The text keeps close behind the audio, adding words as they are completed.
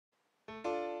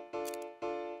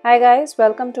Hi guys,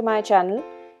 welcome to my channel.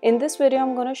 In this video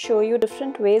I'm going to show you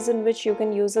different ways in which you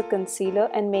can use a concealer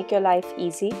and make your life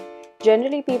easy.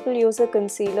 Generally people use a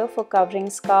concealer for covering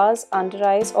scars, under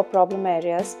eyes or problem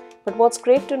areas. But what's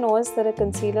great to know is that a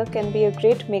concealer can be a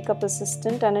great makeup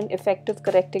assistant and an effective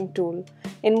correcting tool.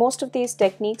 In most of these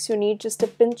techniques you need just a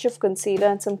pinch of concealer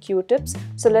and some Q-tips.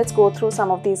 So let's go through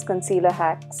some of these concealer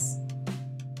hacks.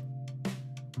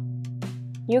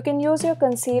 You can use your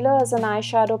concealer as an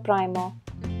eyeshadow primer.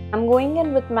 I'm going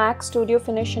in with MAC Studio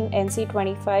Finish in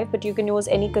NC25, but you can use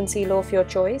any concealer of your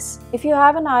choice. If you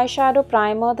have an eyeshadow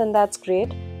primer, then that's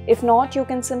great. If not, you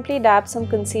can simply dab some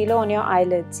concealer on your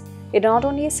eyelids. It not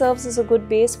only serves as a good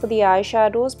base for the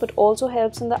eyeshadows, but also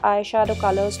helps in the eyeshadow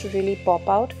colors to really pop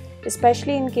out,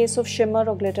 especially in case of shimmer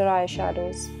or glitter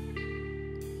eyeshadows.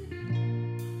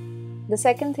 The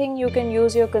second thing you can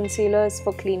use your concealer is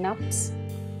for cleanups.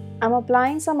 I'm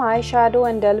applying some eyeshadow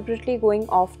and deliberately going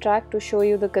off track to show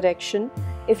you the correction.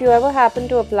 If you ever happen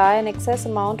to apply an excess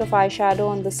amount of eyeshadow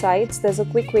on the sides, there's a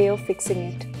quick way of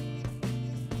fixing it.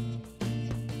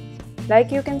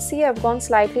 Like you can see, I've gone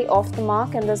slightly off the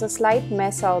mark and there's a slight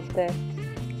mess out there.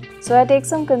 So I take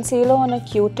some concealer on a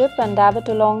Q-tip and dab it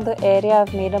along the area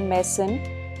I've made a mess in.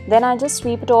 Then I just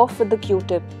sweep it off with the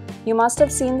Q-tip. You must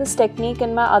have seen this technique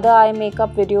in my other eye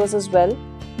makeup videos as well.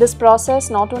 This process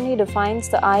not only defines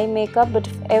the eye makeup, but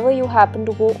if ever you happen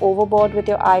to go overboard with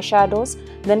your eyeshadows,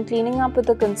 then cleaning up with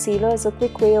the concealer is a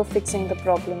quick way of fixing the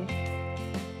problem.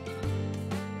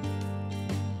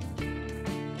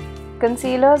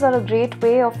 Concealers are a great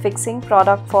way of fixing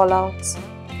product fallouts.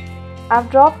 I've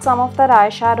dropped some of that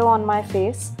eyeshadow on my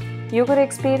face. You could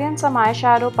experience some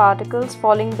eyeshadow particles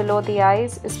falling below the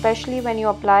eyes, especially when you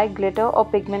apply glitter or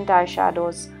pigment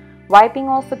eyeshadows. Wiping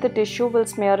off with a tissue will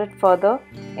smear it further.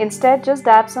 Instead, just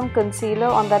dab some concealer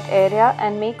on that area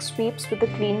and make sweeps with a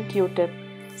clean Q-tip.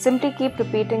 Simply keep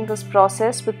repeating this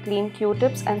process with clean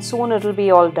Q-tips and soon it'll be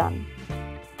all done.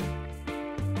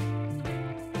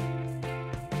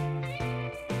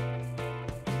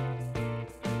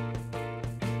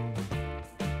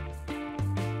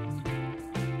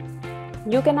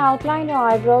 You can outline your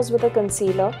eyebrows with a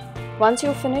concealer. Once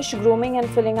you finish grooming and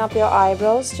filling up your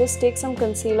eyebrows, just take some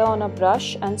concealer on a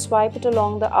brush and swipe it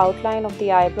along the outline of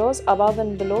the eyebrows above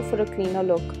and below for a cleaner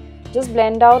look. Just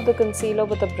blend out the concealer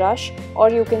with a brush, or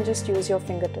you can just use your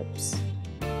fingertips.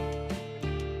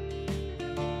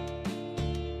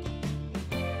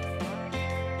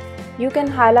 You can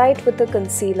highlight with the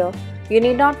concealer. You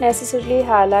need not necessarily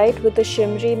highlight with a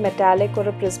shimmery, metallic or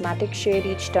a prismatic shade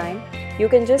each time. You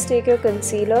can just take your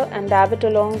concealer and dab it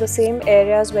along the same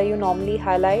areas where you normally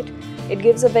highlight. It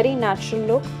gives a very natural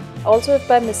look. Also, if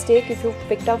by mistake if you've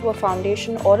picked up a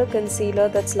foundation or a concealer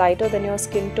that's lighter than your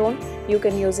skin tone, you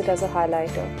can use it as a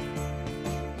highlighter.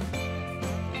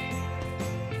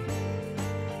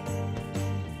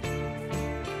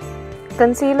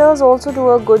 Concealers also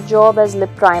do a good job as lip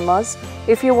primers.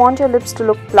 If you want your lips to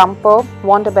look plumper,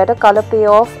 want a better color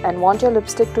payoff and want your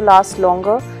lipstick to last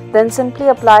longer, then simply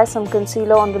apply some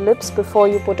concealer on the lips before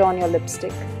you put on your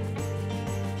lipstick.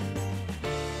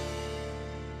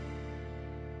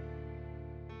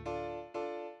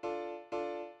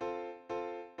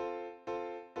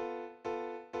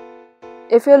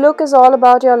 If your look is all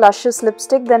about your luscious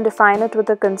lipstick, then define it with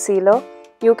a concealer.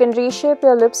 You can reshape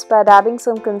your lips by dabbing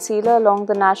some concealer along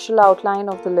the natural outline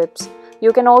of the lips.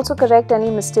 You can also correct any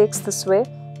mistakes this way.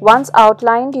 Once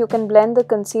outlined, you can blend the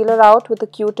concealer out with a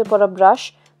Q-tip or a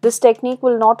brush. This technique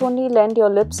will not only lend your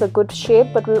lips a good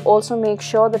shape, but will also make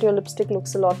sure that your lipstick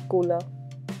looks a lot cooler.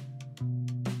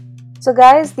 So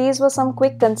guys, these were some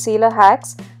quick concealer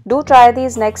hacks. Do try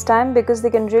these next time because they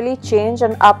can really change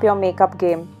and up your makeup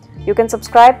game. You can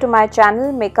subscribe to my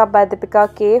channel Makeup by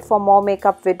Dipikak for more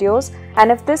makeup videos,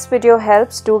 and if this video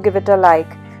helps, do give it a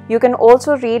like. You can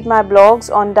also read my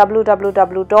blogs on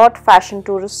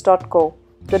www.fashiontourist.co.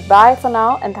 Goodbye for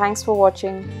now and thanks for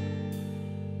watching.